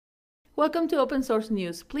Welcome to Open Source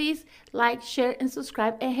News. Please like, share, and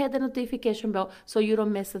subscribe, and hit the notification bell so you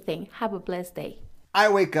don't miss a thing. Have a blessed day. I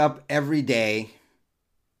wake up every day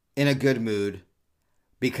in a good mood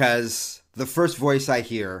because the first voice I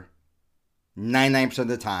hear 99% of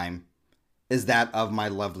the time is that of my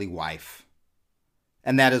lovely wife.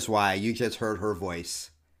 And that is why you just heard her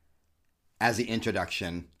voice as the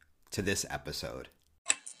introduction to this episode.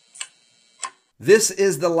 This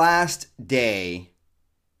is the last day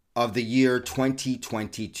of the year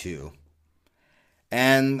 2022.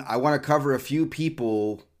 And I want to cover a few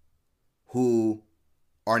people who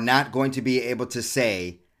are not going to be able to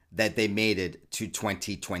say that they made it to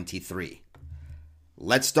 2023.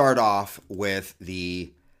 Let's start off with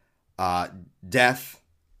the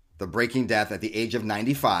breaking death at the age of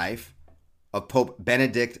 95 of Pope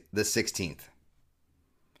Benedict XVI.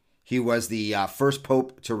 He was the first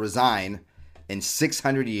pope to resign in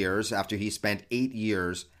 600 years after he spent 8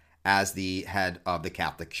 years as the head of the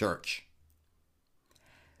Catholic Church.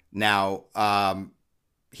 Now,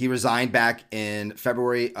 he resigned back in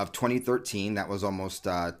February of 2013. That was almost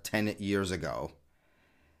 10 years ago.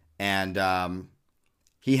 And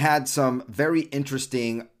he had some very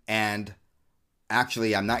interesting and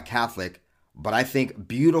actually, I'm not Catholic, but I think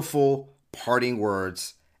beautiful parting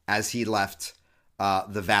words as he left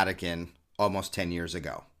the Vatican almost 10 years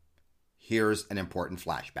ago. Here's an important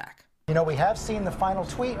flashback. You know, we have seen the final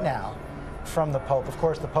tweet now from the Pope. Of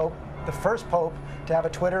course, the Pope, the first Pope to have a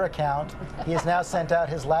Twitter account. He has now sent out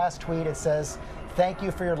his last tweet. It says, "Thank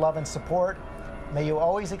you for your love and support. May you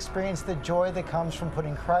always experience the joy that comes from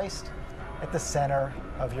putting Christ at the center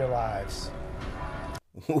of your lives."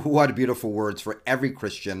 What beautiful words for every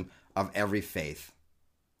Christian of every faith.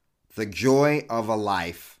 The joy of a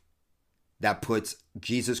life that puts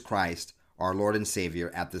Jesus Christ, our Lord and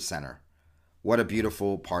Savior, at the center. What a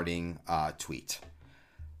beautiful parting tweet.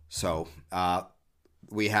 So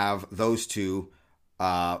we have those two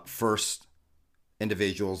first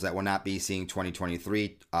individuals that will not be seeing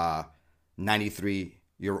 2023.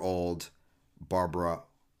 93-year-old Barbara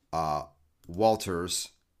Walters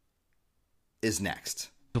is next.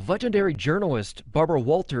 The legendary journalist Barbara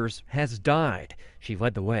Walters has died. She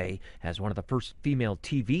led the way as one of the first female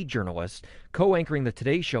TV journalists, co-anchoring the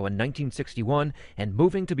Today Show in 1961 and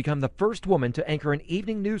moving to become the first woman to anchor an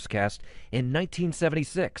evening newscast in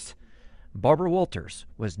 1976. Barbara Walters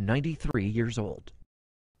was 93 years old.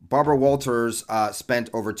 Barbara Walters spent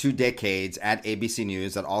over 2 decades at ABC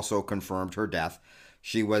News. That also confirmed her death.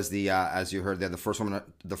 She was as you heard there, the first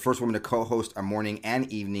woman to co-host a morning and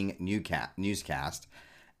evening newscast.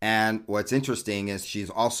 And what's interesting is she's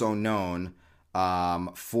also known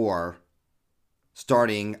for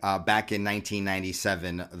starting back in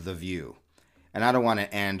 1997, The View. And I don't want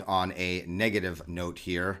to end on a negative note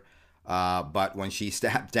here, but when she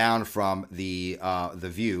stepped down from the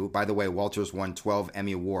View, by the way, Walters won 12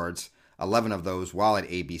 Emmy Awards, 11 of those while at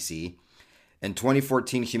ABC. In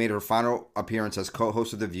 2014, she made her final appearance as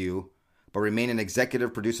co-host of The View, but remained an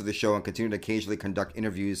executive producer of the show and continued to occasionally conduct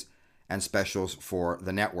interviews and specials for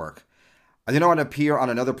the network. "I didn't want to appear on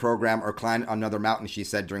another program or climb another mountain," she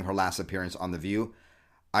said during her last appearance on The View.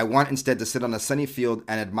 "I want instead to sit on a sunny field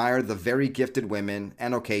and admire the very gifted women,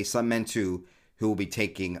 and some men too, who will be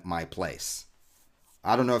taking my place."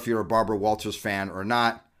 I don't know if you're a Barbara Walters fan or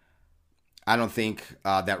not. I don't think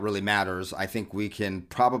that really matters. I think we can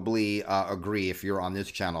probably agree, if you're on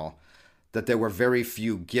this channel, that there were very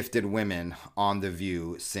few gifted women on The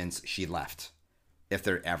View since she left, if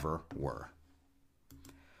there ever were.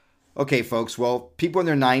 Okay, folks. Well, people in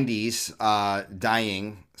their 90s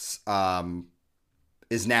dying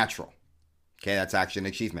is natural. Okay, that's actually an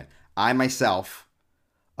achievement. I myself,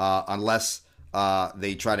 unless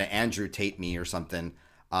they try to Andrew Tate me or something,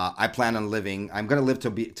 I plan on living. I'm going to live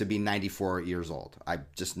to be 94 years old. I've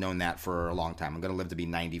just known that for a long time. I'm going to live to be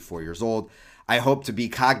 94 years old. I hope to be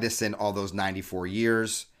cognizant all those 94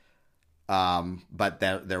 years. But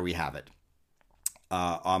there we have it.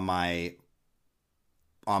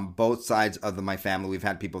 On both sides of my family, we've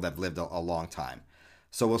had people that have lived a long time.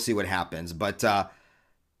 So we'll see what happens. But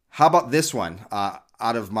how about this one?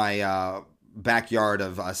 Out of my backyard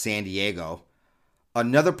of San Diego.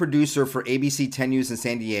 Another producer for ABC 10 News in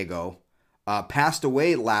San Diego passed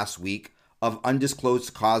away last week of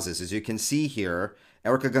undisclosed causes. As you can see here,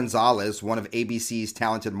 Erica Gonzalez, one of ABC's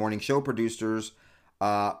talented morning show producers,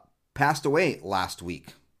 passed away last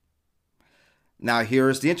week. Now,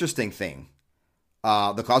 here's the interesting thing.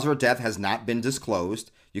 The cause of her death has not been disclosed.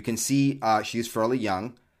 You can see she's fairly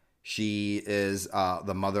young. She is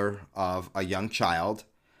the mother of a young child.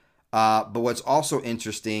 But what's also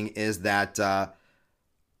interesting is that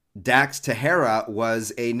Dax Tahara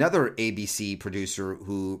was another ABC producer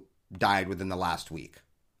who died within the last week.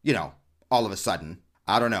 All of a sudden.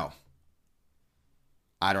 I don't know.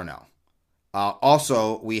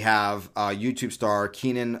 Also, we have YouTube star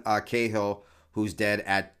Keenan Cahill, who's dead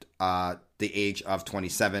at the age of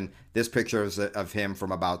 27. This picture is of him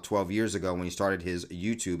from about 12 years ago when he started his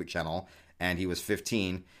YouTube channel, and he was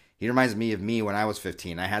 15. He reminds me of me when I was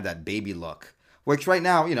 15. I had that baby look, which right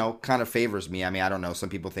now, kind of favors me. I mean, I don't know. Some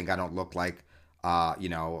people think I don't look like,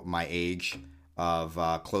 my age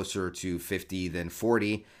of closer to 50 than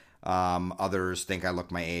 40. Others think I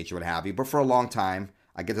look my age or what have you. But for a long time,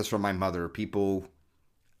 I get this from my mother, people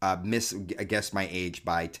guess my age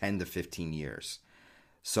by 10 to 15 years.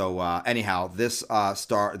 So anyhow, this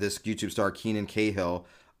YouTube star, Keenan Cahill,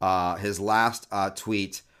 his last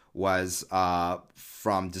tweet was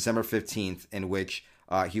from December 15th, in which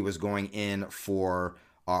he was going in for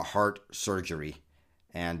heart surgery.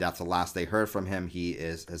 And that's the last they heard from him. He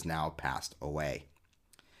has now passed away.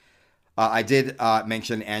 I did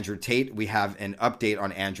mention Andrew Tate. We have an update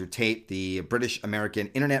on Andrew Tate, the British-American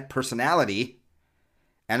internet personality,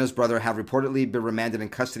 and his brother have reportedly been remanded in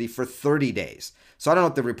custody for 30 days. So I don't know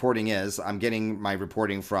what the reporting is. I'm getting my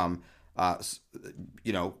reporting from,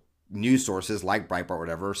 news sources like Breitbart or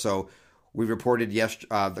whatever. So we reported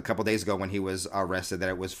a couple days ago when he was arrested that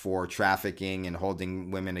it was for trafficking and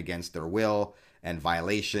holding women against their will and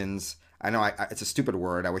violations. I know it's a stupid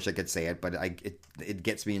word. I wish I could say it, but it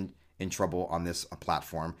gets me in trouble on this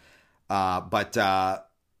platform. But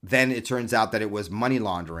then it turns out that it was money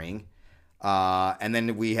laundering. And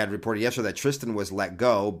then we had reported yesterday that Tristan was let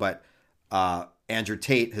go, but Andrew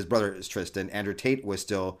Tate, his brother is Tristan, Andrew Tate was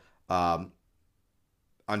still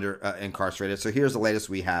incarcerated. So here's the latest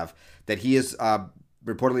we have, that he is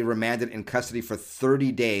reportedly remanded in custody for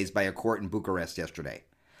 30 days by a court in Bucharest yesterday.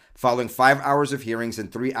 Following 5 hours of hearings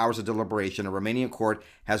and 3 hours of deliberation, a Romanian court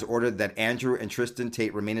has ordered that Andrew and Tristan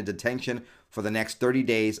Tate remain in detention for the next 30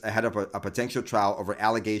 days ahead of a potential trial over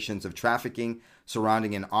allegations of trafficking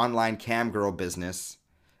surrounding an online cam girl business,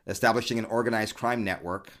 establishing an organized crime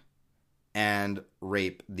network, and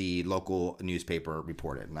rape, the local newspaper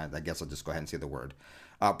reported. And I guess I'll just go ahead and say the word.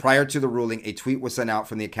 Prior to the ruling, a tweet was sent out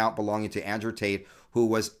from the account belonging to Andrew Tate, who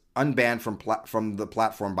was unbanned from the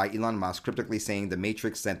platform by Elon Musk, cryptically saying the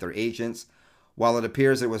Matrix sent their agents. While it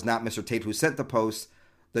appears it was not Mr. Tate who sent the post,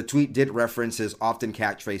 the tweet did reference his often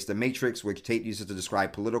catchphrase, the Matrix, which Tate uses to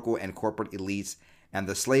describe political and corporate elites and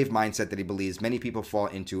the slave mindset that he believes many people fall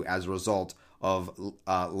into as a result of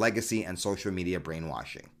legacy and social media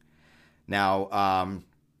brainwashing. Now,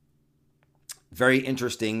 very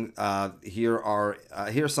interesting.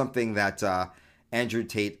 Here's something that Andrew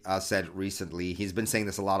Tate said recently. He's been saying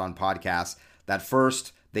this a lot on podcasts, that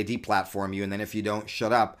first they deplatform you, and then if you don't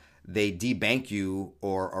shut up, they debank you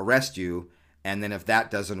or arrest you, and then if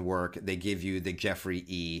that doesn't work, they give you the Jeffrey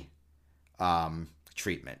E.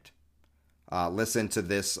 treatment. Listen to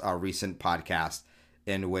this recent podcast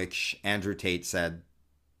in which Andrew Tate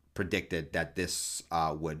predicted that this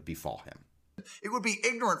would befall him. It would be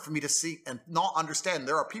ignorant for me to see and not understand.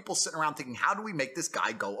 There are people sitting around thinking, how do we make this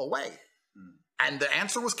guy go away? And the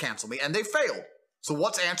answer was cancel me, and they failed. So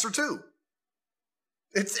what's answer two?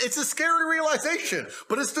 It's a scary realization,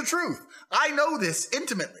 but it's the truth. I know this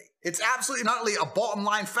intimately. It's absolutely not only a bottom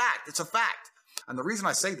line fact, it's a fact. And the reason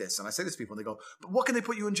I say this, and I say this to people, and they go, but what can they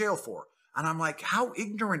put you in jail for? And I'm like, how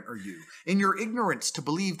ignorant are you in your ignorance to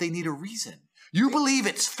believe they need a reason? You believe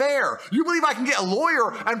it's fair. You believe I can get a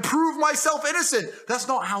lawyer and prove myself innocent. That's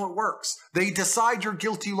not how it works. They decide you're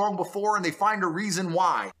guilty long before, and they find a reason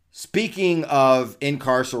why. Speaking of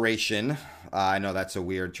incarceration, I know that's a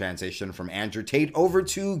weird transition from Andrew Tate over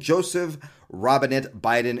to Joseph Robinette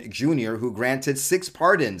Biden Jr., who granted 6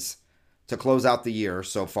 pardons to close out the year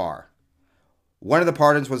so far. One of the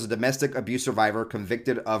pardons was a domestic abuse survivor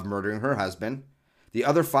convicted of murdering her husband. The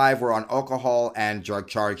other 5 were on alcohol and drug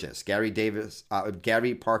charges. Gary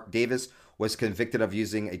Park Davis was convicted of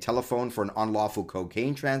using a telephone for an unlawful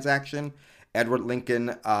cocaine transaction. Edward Lincoln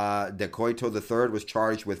de Coito III was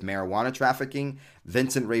charged with marijuana trafficking.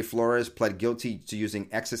 Vincent Ray Flores pled guilty to using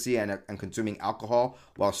ecstasy and consuming alcohol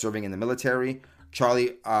while serving in the military.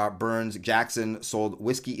 Charlie Burns Jackson sold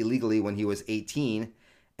whiskey illegally when he was 18.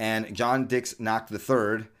 And John Dix Knock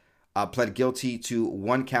III pled guilty to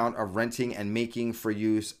 1 count of renting and making for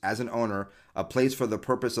use as an owner a place for the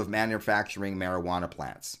purpose of manufacturing marijuana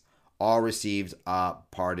plants. All received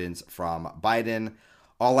pardons from Biden.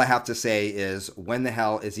 All I have to say is, when the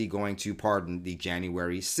hell is he going to pardon the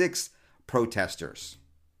January 6th protesters?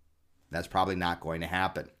 That's probably not going to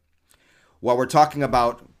happen. While we're talking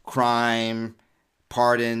about crime,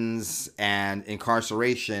 pardons and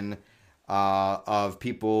incarceration of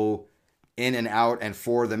people in and out and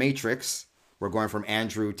for the Matrix. We're going from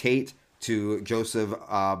Andrew Tate to Joseph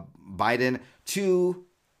Biden to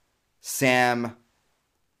Sam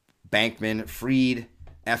Bankman-Fried,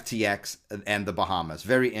 FTX, and the Bahamas.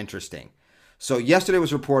 Very interesting. So yesterday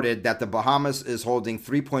was reported that the Bahamas is holding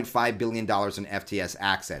 $3.5 billion in FTX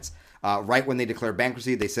assets. Right when they declared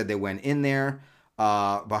bankruptcy, they said they went in there.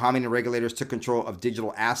 Bahamian regulators took control of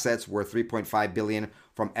digital assets worth $3.5 billion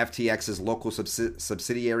from FTX's local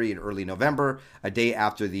subsidiary in early November, a day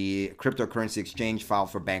after the cryptocurrency exchange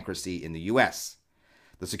filed for bankruptcy in the U.S.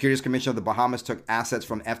 The Securities Commission of the Bahamas took assets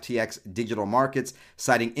from FTX digital markets,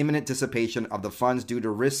 citing imminent dissipation of the funds due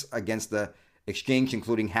to risks against the exchange,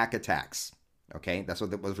 including hack attacks. Okay, that's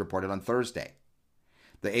what was reported on Thursday.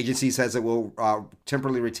 The agency says it will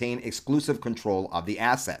temporarily retain exclusive control of the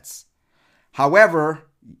assets. However,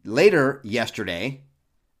 later yesterday,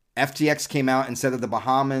 FTX came out and said that the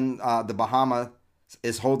Bahamas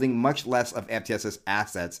is holding much less of FTX's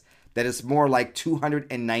assets, that it's more like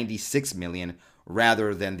 $296 million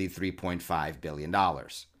rather than the $3.5 billion.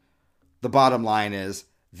 The bottom line is,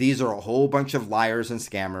 these are a whole bunch of liars and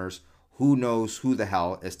scammers. Who knows who the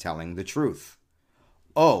hell is telling the truth?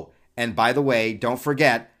 Oh, and by the way, don't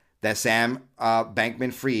forget that Sam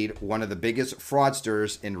Bankman-Fried, one of the biggest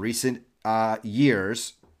fraudsters in recent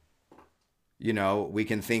years, you know, we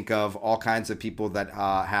can think of all kinds of people that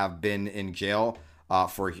have been in jail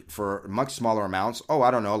for much smaller amounts. Oh,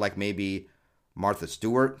 I don't know, like maybe Martha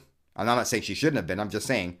Stewart. I'm not saying she shouldn't have been. I'm just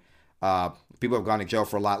saying people have gone to jail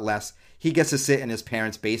for a lot less. He gets to sit in his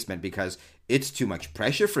parents' basement because it's too much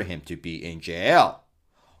pressure for him to be in jail.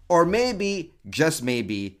 Or maybe, just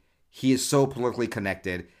maybe, he is so politically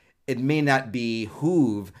connected, it may not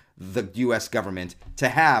behoove the U.S. government to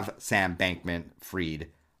have Sam Bankman-Fried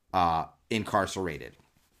incarcerated.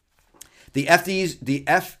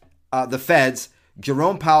 The Fed's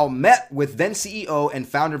Jerome Powell met with then CEO and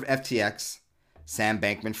founder of FTX, Sam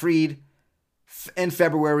Bankman-Fried, in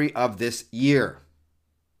February of this year,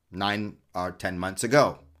 9 or 10 months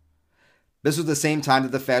ago. This was the same time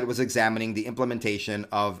that the Fed was examining the implementation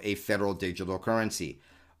of a federal digital currency.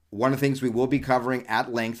 One of the things we will be covering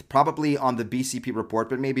at length, probably on the BCP report,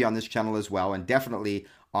 but maybe on this channel as well, and definitely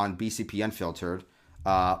on BCP Unfiltered.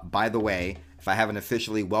 By the way, if I haven't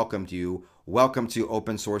officially welcomed you, welcome to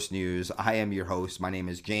Open Source News. I am your host. My name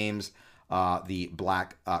is James, the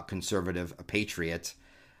Black Conservative Patriot.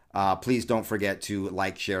 Please don't forget to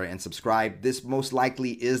like, share, and subscribe. This most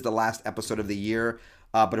likely is the last episode of the year,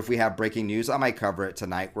 but if we have breaking news, I might cover it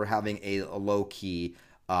tonight. We're having a low-key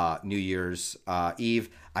New Year's Eve.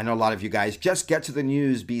 I know a lot of you guys just get to the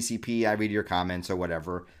news, BCP. I read your comments or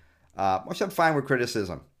whatever, which I'm fine with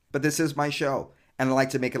criticism. But this is my show, and I like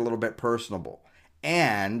to make it a little bit personable.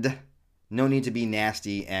 And no need to be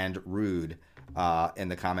nasty and rude in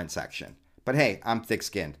the comment section. But hey, I'm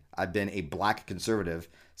thick-skinned. I've been a black conservative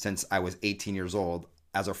since I was 18 years old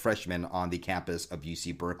as a freshman on the campus of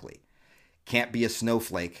UC Berkeley. Can't be a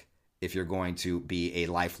snowflake if you're going to be a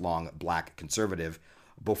lifelong black conservative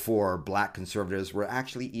before black conservatives were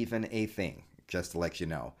actually even a thing, just to let you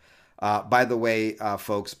know. By the way,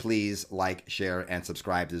 folks, please like, share, and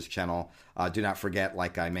subscribe to this channel. Do not forget,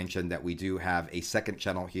 like I mentioned, that we do have a second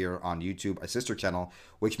channel here on YouTube, a sister channel,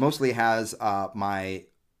 which mostly has my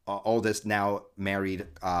oldest, now married,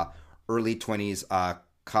 early 20s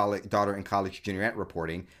college daughter in college juniorette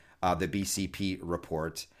reporting, the BCP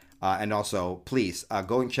report. And also, please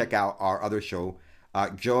go and check out our other show.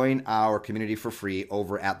 Join our community for free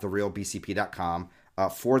over at therealbcp.com.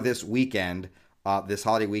 For this weekend, this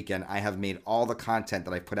holiday weekend, I have made all the content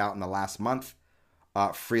that I put out in the last month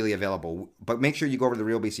freely available. But make sure you go over to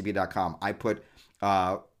therealbcp.com. I put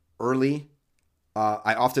I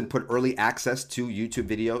often put early access to YouTube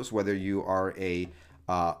videos, whether you are a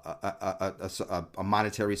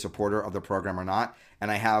monetary supporter of the program or not. And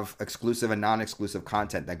I have exclusive and non-exclusive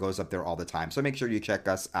content that goes up there all the time. So make sure you check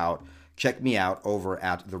us out. Check me out over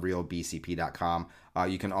at therealbcp.com.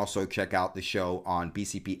 You can also check out the show on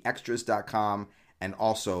bcpextras.com and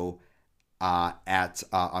also on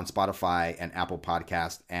Spotify and Apple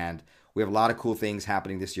Podcast. And we have a lot of cool things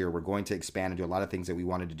happening this year. We're going to expand and do a lot of things that we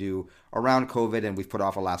wanted to do around COVID, and we've put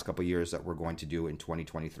off the last couple of years that we're going to do in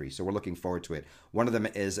 2023. So we're looking forward to it. One of them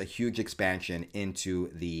is a huge expansion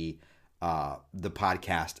into the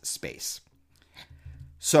podcast space.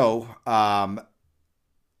 So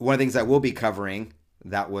one of the things I will be covering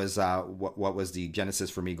That was what was the genesis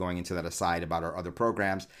for me going into that aside about our other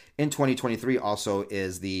programs. In 2023 also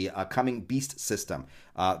is the coming beast system.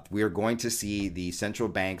 We are going to see the central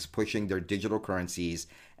banks pushing their digital currencies,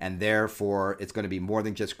 and therefore it's going to be more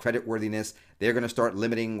than just creditworthiness. They're going to start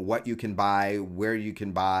limiting what you can buy, where you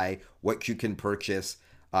can buy, what you can purchase.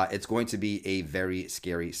 It's going to be a very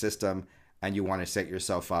scary system, and you want to set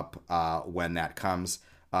yourself up when that comes.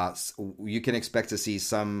 You can expect to see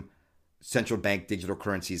some central bank digital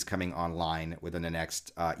currencies coming online within the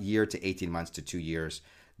next year to 18 months to 2 years.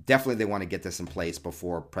 Definitely they want to get this in place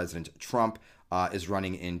before President Trump is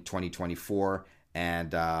running in 2024.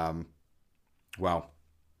 And, well,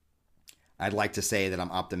 I'd like to say that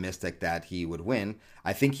I'm optimistic that he would win.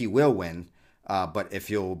 I think he will win, but if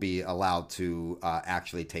he'll be allowed to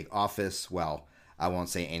actually take office, well, I won't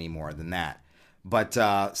say any more than that. But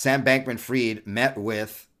Sam Bankman-Fried met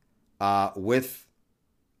with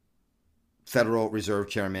Federal Reserve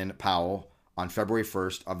Chairman Powell on February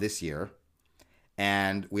 1st of this year.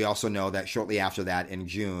 And we also know that shortly after that, in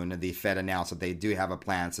June, the Fed announced that they do have a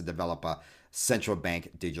plan to develop a central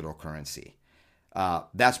bank digital currency.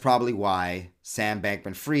 That's probably why Sam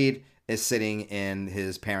Bankman-Fried is sitting in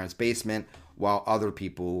his parents' basement while other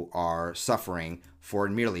people are suffering for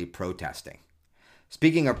merely protesting.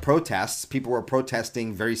 Speaking of protests, people were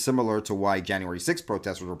protesting very similar to why January 6th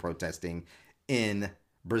protesters were protesting in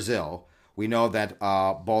Brazil. We know that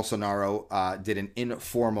Bolsonaro did an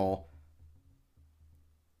informal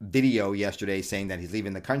video yesterday saying that he's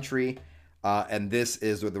leaving the country. And this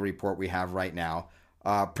is the report we have right now.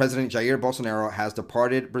 President Jair Bolsonaro has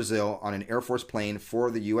departed Brazil on an Air Force plane for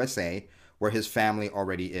the USA, where his family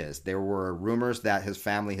already is. There were rumors that his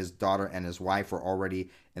family, his daughter and his wife were already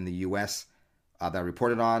in the U.S. That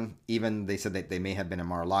reported on. Even they said that they may have been in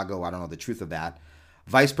Mar-a-Lago. I don't know the truth of that.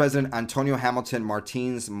 Vice President Antonio Hamilton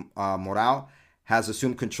Martins Mourão has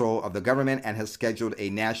assumed control of the government and has scheduled a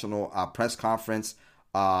national press conference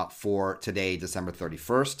for today, December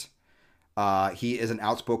 31st. He is an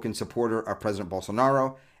outspoken supporter of President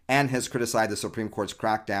Bolsonaro and has criticized the Supreme Court's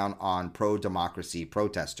crackdown on pro-democracy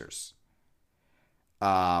protesters.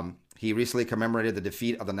 He recently commemorated the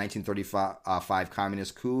defeat of the 1935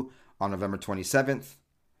 communist coup on November 27th.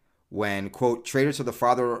 When, quote, traitors to the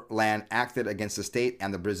fatherland acted against the state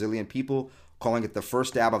and the Brazilian people, calling it the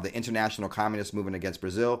first stab of the international communist movement against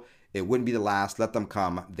Brazil. It wouldn't be the last. Let them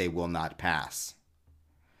come. They will not pass.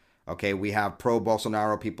 Okay, we have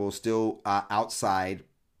pro-Bolsonaro people still outside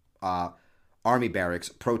army barracks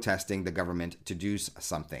protesting the government to do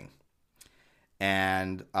something.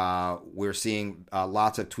 And we're seeing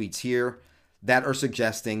lots of tweets here that are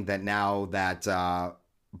suggesting that now that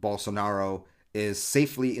Bolsonaro is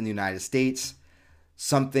safely in the United States,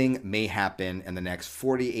 something may happen in the next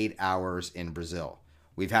 48 hours in Brazil.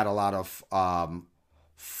 We've had a lot of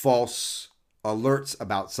false alerts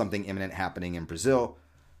about something imminent happening in Brazil.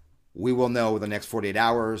 We will know the next 48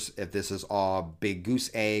 hours if this is all big goose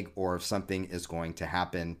egg or if something is going to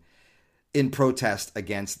happen in protest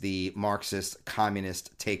against the Marxist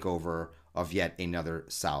communist takeover of yet another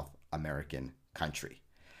South American country.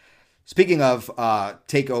 Speaking of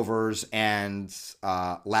takeovers and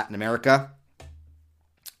Latin America,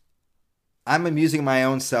 I'm amusing my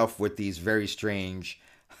own self with these very strange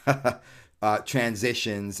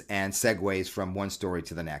transitions and segues from one story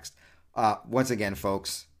to the next. Once again,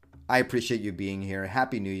 folks, I appreciate you being here.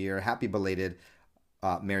 Happy New Year. Happy belated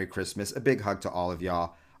Merry Christmas. A big hug to all of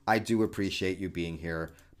y'all. I do appreciate you being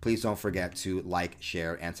here. Please don't forget to like,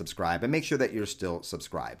 share, and subscribe. And make sure that you're still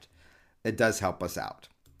subscribed. It does help us out.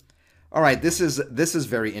 All right, this is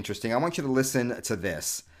very interesting. I want you to listen to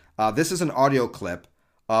this. This is an audio clip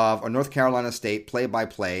of a North Carolina State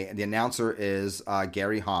play-by-play, and the announcer is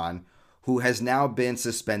Gary Hahn, who has now been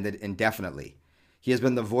suspended indefinitely. He has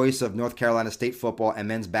been the voice of North Carolina State football and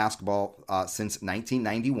men's basketball since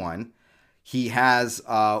 1991. He has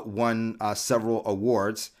won several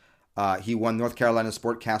awards. He won North Carolina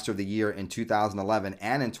Sportcaster of the Year in 2011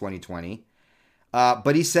 and in 2020.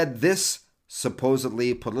 But he said this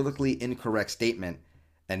supposedly politically incorrect statement,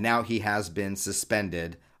 and now he has been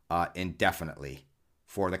suspended indefinitely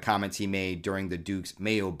for the comments he made during the Duke's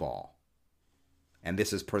Mayo Ball. And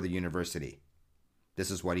this is per the university.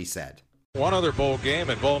 This is what he said. One other bowl game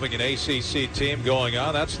involving an ACC team going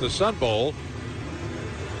on. That's the Sun Bowl.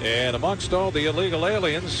 And amongst all the illegal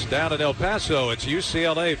aliens down in El Paso, it's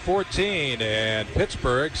UCLA 14 and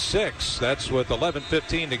Pittsburgh 6. That's with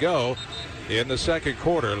 11:15 to go in the second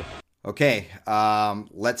quarter. Okay,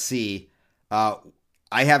 let's see. I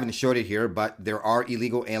haven't showed it here, but there are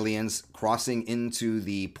illegal aliens crossing into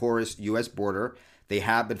the porous U.S. border. They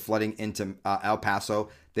have been flooding into El Paso.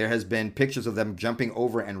 There has been pictures of them jumping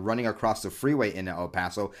over and running across the freeway in El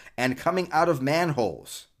Paso and coming out of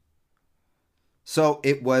manholes. So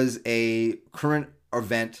it was a current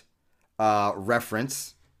event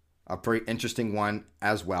reference, a pretty interesting one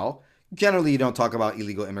as well. Generally, you don't talk about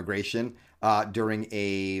illegal immigration during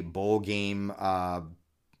a bowl game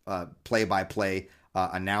play-by-play.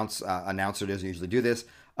 Announcer doesn't usually do this,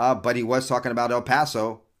 but he was talking about El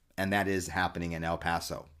Paso, and that is happening in El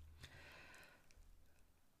Paso.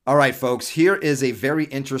 All right, folks, here is a very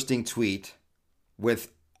interesting tweet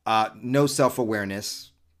with no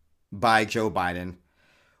self-awareness by Joe Biden,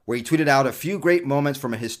 where he tweeted out a few great moments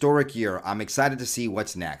from a historic year. I'm excited to see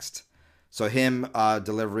what's next. So him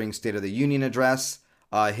delivering State of the Union address,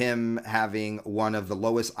 him having one of the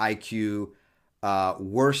lowest IQ,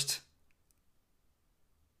 worst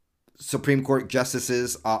Supreme Court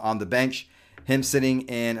justices on the bench, him sitting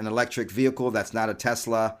in an electric vehicle that's not a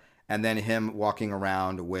Tesla, and then him walking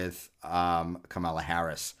around with Kamala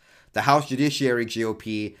Harris. The House Judiciary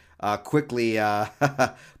GOP quickly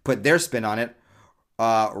put their spin on it.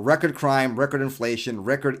 Record crime, record inflation,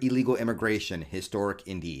 record illegal immigration. Historic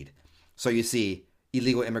indeed. So you see,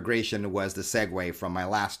 illegal immigration was the segue from my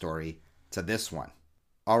last story to this one.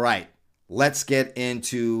 All right, let's get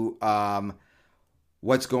into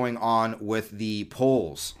what's going on with the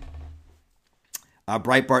polls.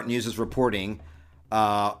 Breitbart News is reporting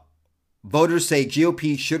voters say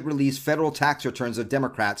GOP should release federal tax returns of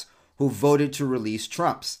Democrats who voted to release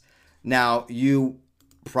Trump's. Now, you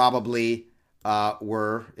probably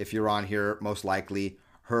were, if you're on here, most likely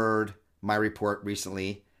heard my report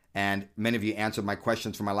recently, and many of you answered my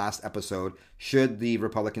questions from my last episode. Should the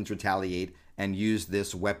Republicans retaliate and use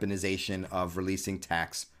this weaponization of releasing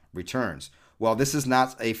tax returns? Well, this is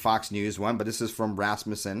not a Fox News one, but this is from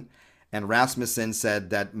Rasmussen. And Rasmussen said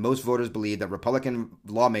that most voters believe that Republican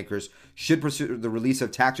lawmakers should pursue the release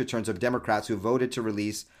of tax returns of Democrats who voted to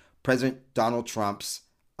release President Donald Trump's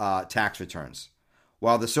tax returns.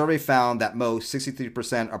 While the survey found that most,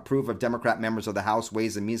 63%, approve of Democrat members of the House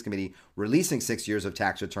Ways and Means Committee releasing 6 years of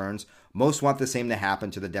tax returns, most want the same to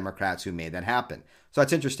happen to the Democrats who made that happen. So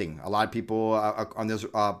that's interesting. A lot of people on this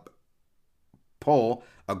poll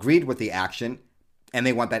agreed with the action, and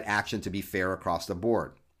they want that action to be fair across the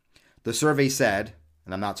board. The survey said,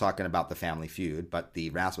 and I'm not talking about the Family Feud, but the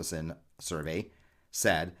Rasmussen survey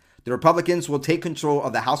said, the Republicans will take control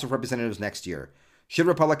of the House of Representatives next year. Should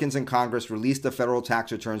Republicans in Congress release the federal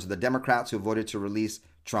tax returns of the Democrats who voted to release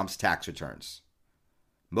Trump's tax returns?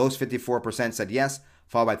 Most, 54%, said yes,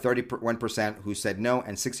 followed by 31% who said no,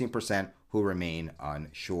 and 16% who remain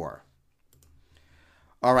unsure.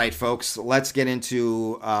 All right, folks, let's get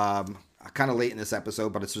into, kind of late in this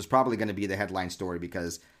episode, but this was probably going to be the headline story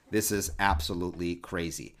because this is absolutely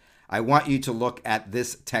crazy. I want you to look at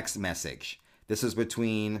this text message. This is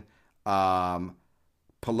between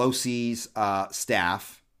Pelosi's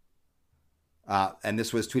staff, and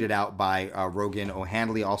this was tweeted out by Rogan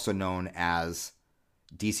O'Handley, also known as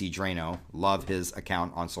DC Drano. Love his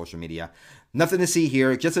account on social media. Nothing to see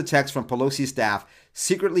here, just a text from Pelosi's staff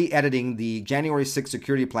secretly editing the January 6th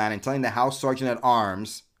security plan and telling the House Sergeant at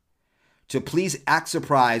Arms to please act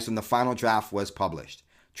surprised when the final draft was published.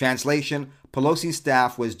 Translation, Pelosi's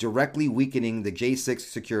staff was directly weakening the J6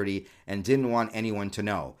 security and didn't want anyone to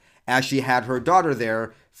know, as she had her daughter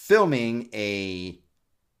there filming a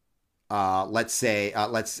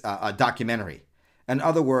documentary. In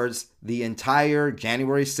other words, the entire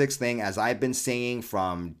January 6th thing, as I've been saying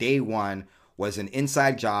from day one, was an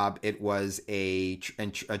inside job. It was a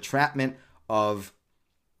entrapment of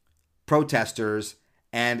protesters,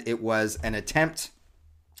 and it was an attempt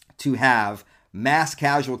to have mass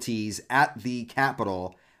casualties at the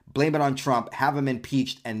Capitol, blame it on Trump, have him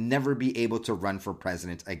impeached, and never be able to run for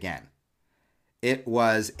president again. It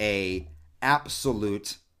was a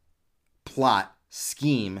absolute plot,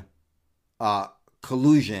 scheme,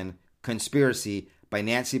 collusion, conspiracy by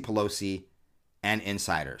Nancy Pelosi and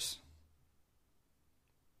insiders.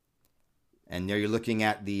 And there you're looking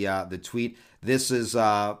at the tweet. This is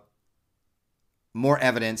more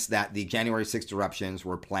evidence that the January 6th eruptions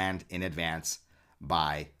were planned in advance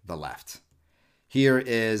by the left. Here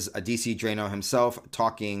is a DC Drano himself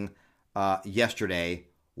talking yesterday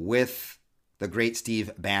with the great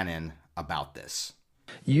Steve Bannon about this.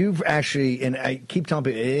 You've actually, and I keep telling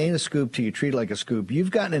people, it ain't a scoop till you treat it like a scoop.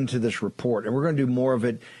 You've gotten into this report, and we're going to do more of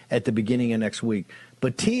it at the beginning of next week.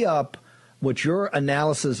 But tee up what your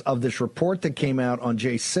analysis of this report that came out on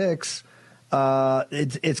J6.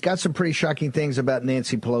 It's got some pretty shocking things about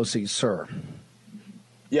Nancy Pelosi, sir.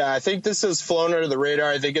 Yeah, I think this has flown under the radar.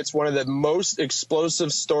 I think it's one of the most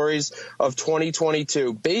explosive stories of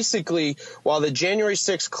 2022. Basically, while the January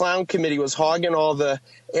 6th Clown Committee was hogging all the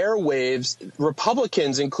airwaves,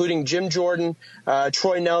 Republicans, including Jim Jordan,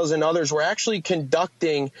 Troy Nehls, and others, were actually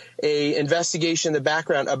conducting an investigation in the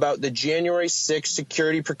background about the January 6th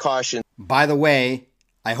security precautions. By the way,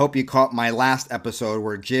 I hope you caught my last episode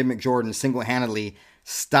where Jim Jordan single-handedly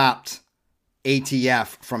stopped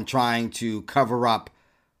ATF from trying to cover up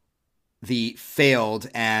the failed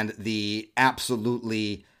and the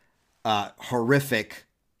absolutely horrific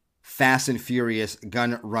Fast and Furious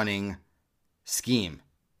gun running scheme.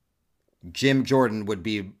 Jim Jordan would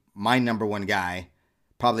be my number one guy,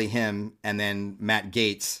 probably him, and then Matt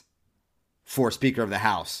Gaetz for Speaker of the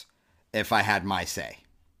House, if I had my say.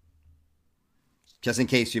 Just in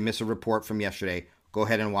case you miss a report from yesterday, go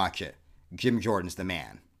ahead and watch it. Jim Jordan's the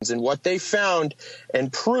man. And what they found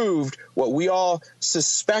and proved, what we all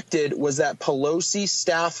suspected, was that Pelosi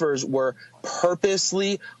staffers were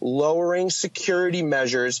purposely lowering security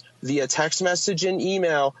measures via text message and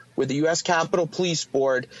email with the U.S. Capitol Police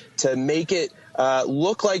Board to make it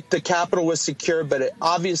look like the Capitol was secure, but it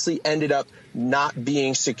obviously ended up not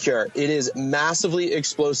being secure. It is massively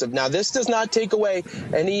explosive. Now, this does not take away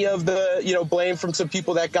any of the, blame from some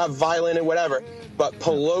people that got violent and whatever, but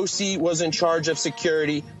Pelosi was in charge of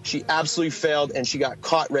security. She absolutely failed, and she got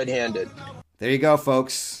caught red-handed. There you go,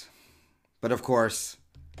 folks. But of course,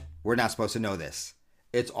 we're not supposed to know this.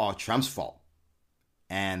 It's all Trump's fault.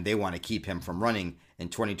 And they want to keep him from running in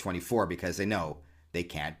 2024 because they know they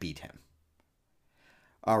can't beat him.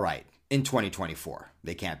 All right, in 2024,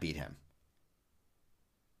 they can't beat him.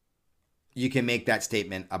 You can make that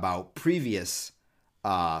statement about previous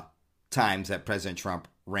times that President Trump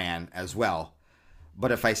ran as well.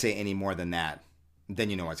 But if I say any more than that, then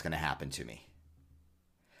you know what's going to happen to me.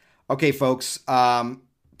 Okay, folks,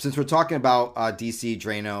 since we're talking about D.C.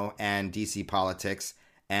 Drano and D.C. politics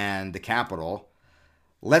and the Capitol,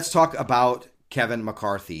 let's talk about Kevin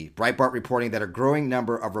McCarthy. Breitbart reporting that a growing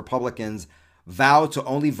number of Republicans vow to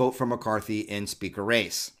only vote for McCarthy in Speaker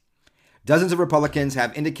race. Dozens of Republicans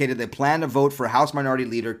have indicated they plan to vote for House Minority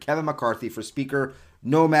Leader Kevin McCarthy for Speaker,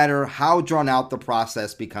 no matter how drawn out the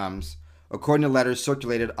process becomes, according to letters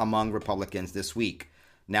circulated among Republicans this week.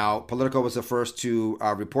 Now, Politico was the first to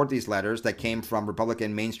report these letters that came from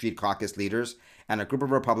Republican Main Street Caucus leaders and a group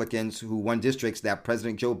of Republicans who won districts that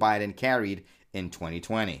President Joe Biden carried in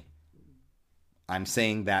 2020. I'm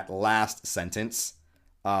saying that last sentence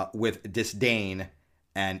with disdain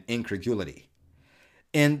and incredulity.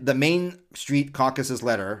 In the Main Street Caucus's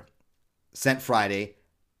letter sent Friday,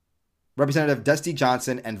 Representative Dusty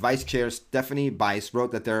Johnson and Vice Chair Stephanie Bice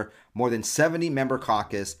wrote that their more than 70-member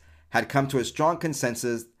caucus had come to a strong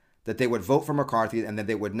consensus that they would vote for McCarthy and that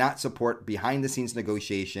they would not support behind-the-scenes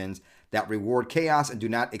negotiations that reward chaos and do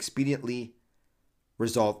not expediently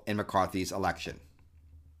result in McCarthy's election.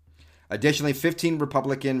 Additionally, 15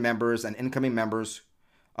 Republican members and incoming members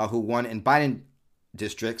who won in Biden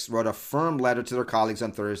districts wrote a firm letter to their colleagues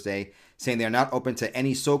on Thursday saying they are not open to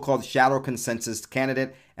any so-called shadow consensus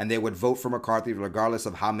candidate and they would vote for McCarthy regardless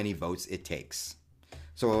of how many votes it takes.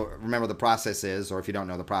 So remember the process is, or if you don't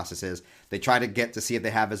know the process is, they try to get to see if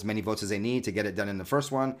they have as many votes as they need to get it done in the first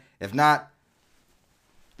one. If not,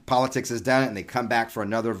 politics is done and they come back for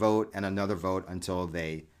another vote and another vote until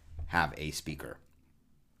they have a speaker.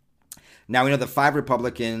 Now we know the 5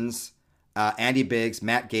 Republicans, Andy Biggs,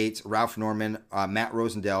 Matt Gaetz, Ralph Norman, Matt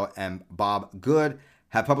Rosendale, and Bob Good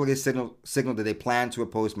have publicly signaled that they plan to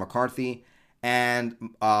oppose McCarthy, and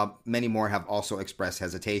many more have also expressed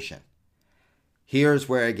hesitation. Here's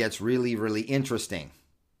where it gets really, really interesting.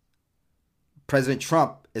 President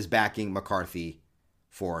Trump is backing McCarthy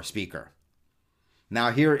for Speaker.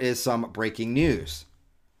 Now here is some breaking news.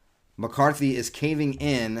 McCarthy is caving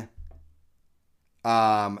in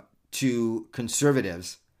to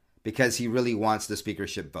conservatives because he really wants the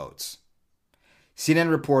speakership votes.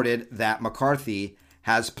 CNN reported that McCarthy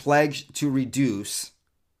has pledged to reduce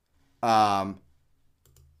the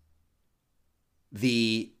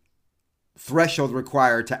threshold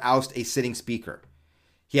required to oust a sitting speaker.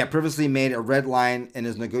 He had previously made a red line in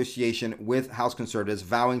his negotiation with House conservatives,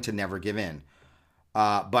 vowing to never give in.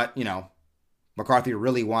 But McCarthy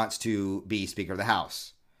really wants to be Speaker of the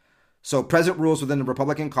House. So present rules within the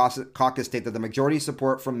Republican caucus state that the majority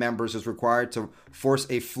support from members is required to force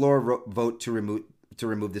a floor vote to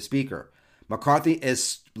remove the speaker. McCarthy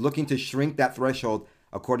is looking to shrink that threshold,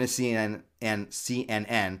 according to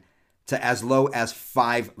CNN, to as low as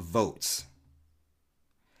 5 votes.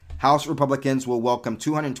 House Republicans will welcome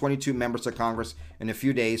 222 members of Congress in a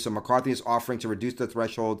few days, so McCarthy is offering to reduce the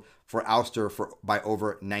threshold for ouster by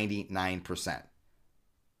over 99%.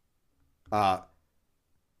 Cullen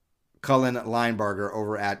Linebarger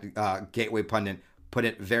over at Gateway Pundit put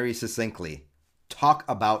it very succinctly. Talk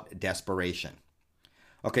about desperation.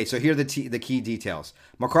 Okay, so here are the key details.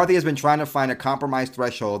 McCarthy has been trying to find a compromise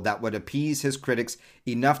threshold that would appease his critics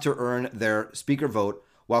enough to earn their speaker vote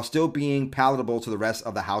while still being palatable to the rest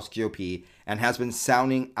of the House GOP, and has been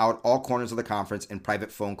sounding out all corners of the conference in private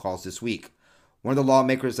phone calls this week. One of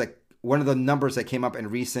the numbers that came up in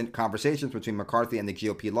recent conversations between McCarthy and the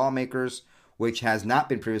GOP lawmakers, which has not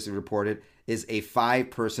been previously reported, is a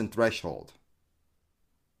 5-person threshold.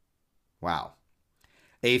 Wow.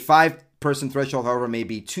 A 5-person threshold, however, may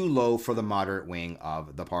be too low for the moderate wing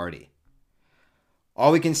of the party.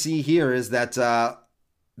 All we can see here is that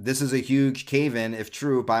this is a huge cave-in, if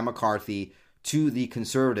true, by McCarthy to the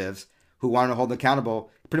conservatives who want to hold him accountable.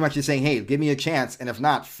 Pretty much just saying, hey, give me a chance, and if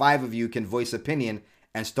not, 5 of you can voice opinion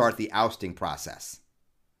and start the ousting process.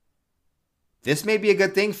 This may be a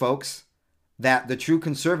good thing, folks, that the true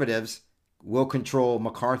conservatives will control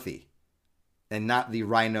McCarthy and not the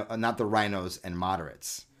rhinos and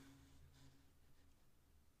moderates.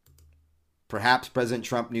 Perhaps President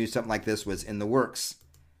Trump knew something like this was in the works.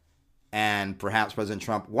 And perhaps President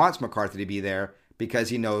Trump wants McCarthy to be there because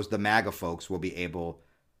he knows the MAGA folks will be able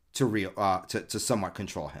to somewhat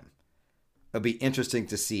control him. It'll be interesting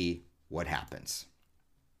to see what happens.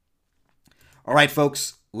 All right,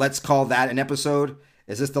 folks, let's call that an episode.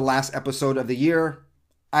 Is this the last episode of the year?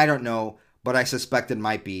 I don't know, but I suspect it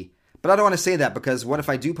might be. But I don't want to say that because what if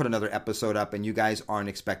I do put another episode up and you guys aren't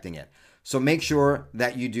expecting it? So make sure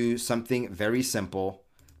that you do something very simple,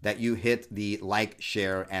 that you hit the like,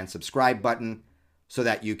 share, and subscribe button so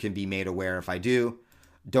that you can be made aware if I do.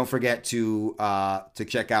 Don't forget to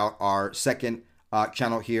check out our second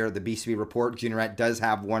channel here, the BCP Report. Juniorette does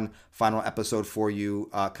have one final episode for you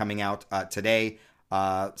coming out today,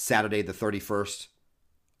 Saturday the 31st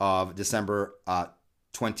of December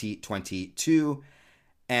 2022.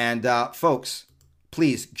 And folks,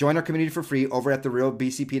 please join our community for free over at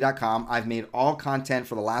therealbcp.com. I've made all content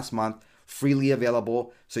for the last month freely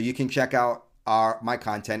available, so you can check out my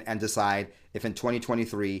content and decide if in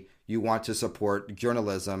 2023 you want to support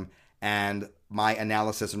journalism and my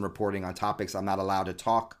analysis and reporting on topics I'm not allowed to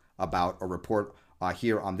talk about or report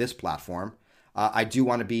here on this platform. I do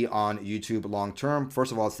want to be on YouTube long term.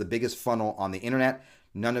 First of all, it's the biggest funnel on the internet.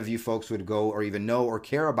 None of you folks would go or even know or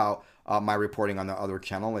care about my reporting on the other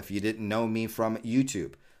channel if you didn't know me from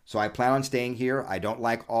YouTube. So I plan on staying here. I don't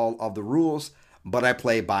like all of the rules, but I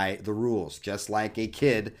play by the rules. Just like a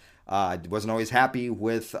kid, wasn't always happy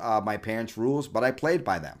with my parents' rules, but I played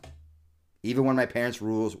by them. Even when my parents'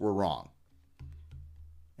 rules were wrong.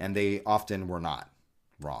 And they often were not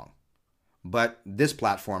wrong. But this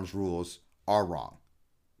platform's rules are wrong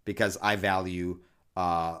because I value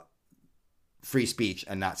free speech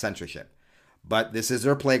and not censorship. But this is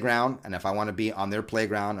their playground, and if I want to be on their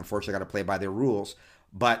playground, unfortunately I got to play by their rules.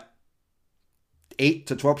 But 8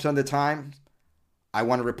 to 12% of the time, I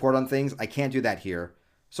want to report on things. I can't do that here.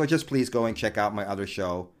 So just please go and check out my other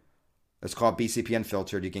show. It's called BCP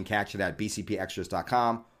Unfiltered. You can catch it at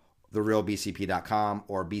bcpextras.com, therealbcp.com,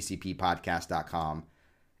 or bcppodcast.com.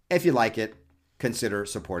 If you like it, consider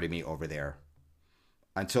supporting me over there.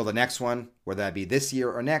 Until the next one, whether that be this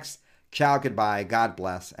year or next, ciao, goodbye, God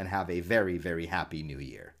bless, and have a very, very happy new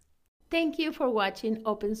year. Thank you for watching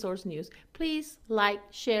Open Source News. Please like,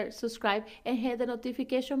 share, subscribe, and hit the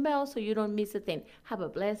notification bell so you don't miss a thing. Have a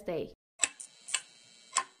blessed day.